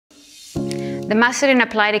The Master in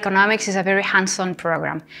Applied Economics is a very hands-on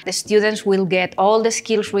program. The students will get all the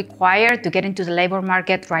skills required to get into the labor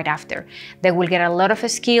market right after. They will get a lot of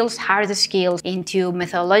skills, hard skills into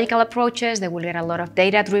methodological approaches. They will get a lot of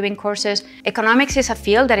data-driven courses. Economics is a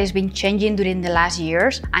field that has been changing during the last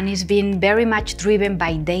years, and it's been very much driven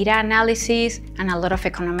by data analysis and a lot of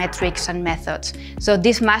econometrics and methods. So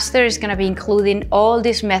this master is going to be including all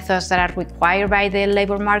these methods that are required by the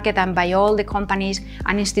labor market and by all the companies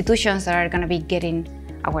and institutions that are going to be getting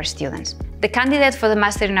our students. The candidate for the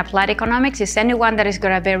Master in Applied Economics is anyone that has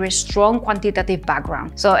got a very strong quantitative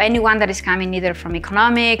background. So anyone that is coming either from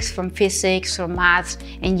economics, from physics, or maths,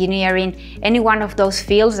 engineering, any one of those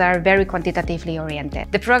fields that are very quantitatively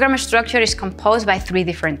oriented. The program structure is composed by 3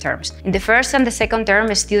 different terms. In the first and the second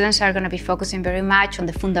term, students are going to be focusing very much on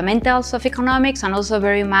the fundamentals of economics and also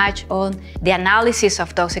very much on the analysis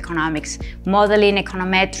of those economics, modeling,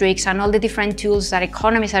 econometrics, and all the different tools that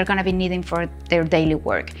economists are going to be needing for their daily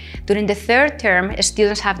work. During the third term,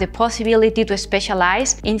 students have the possibility to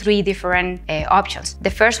specialize in 3 different options. The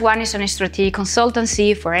first one is on strategic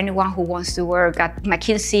consultancy for anyone who wants to work at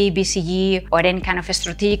McKinsey, BCG, or any kind of a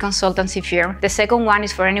strategic consultancy firm. The second one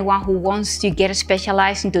is for anyone who wants to get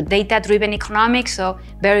specialized into data-driven economics, so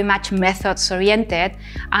very much methods-oriented.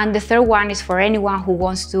 And the third one is for anyone who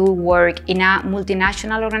wants to work in a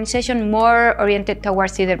multinational organization, more oriented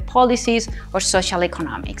towards either policies or social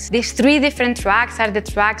economics. These 3 different tracks are the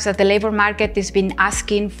tracks that the labor market has been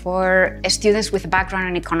asking for students with a background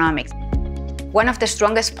in economics. One of the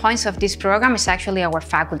strongest points of this program is actually our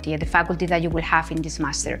faculty, the faculty that you will have in this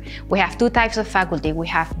master. We have 2 types of faculty. We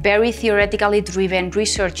have very theoretically driven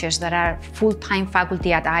researchers that are full-time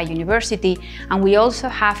faculty at our university, and we also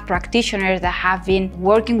have practitioners that have been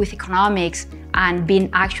working with economics and being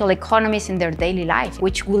actual economists in their daily life,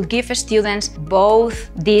 which will give students both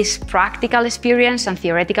this practical experience and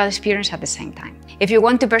theoretical experience at the same time. If you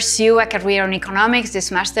want to pursue a career in economics, this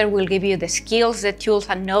master will give you the skills, the tools,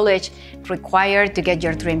 and knowledge required to get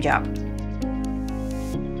your dream job.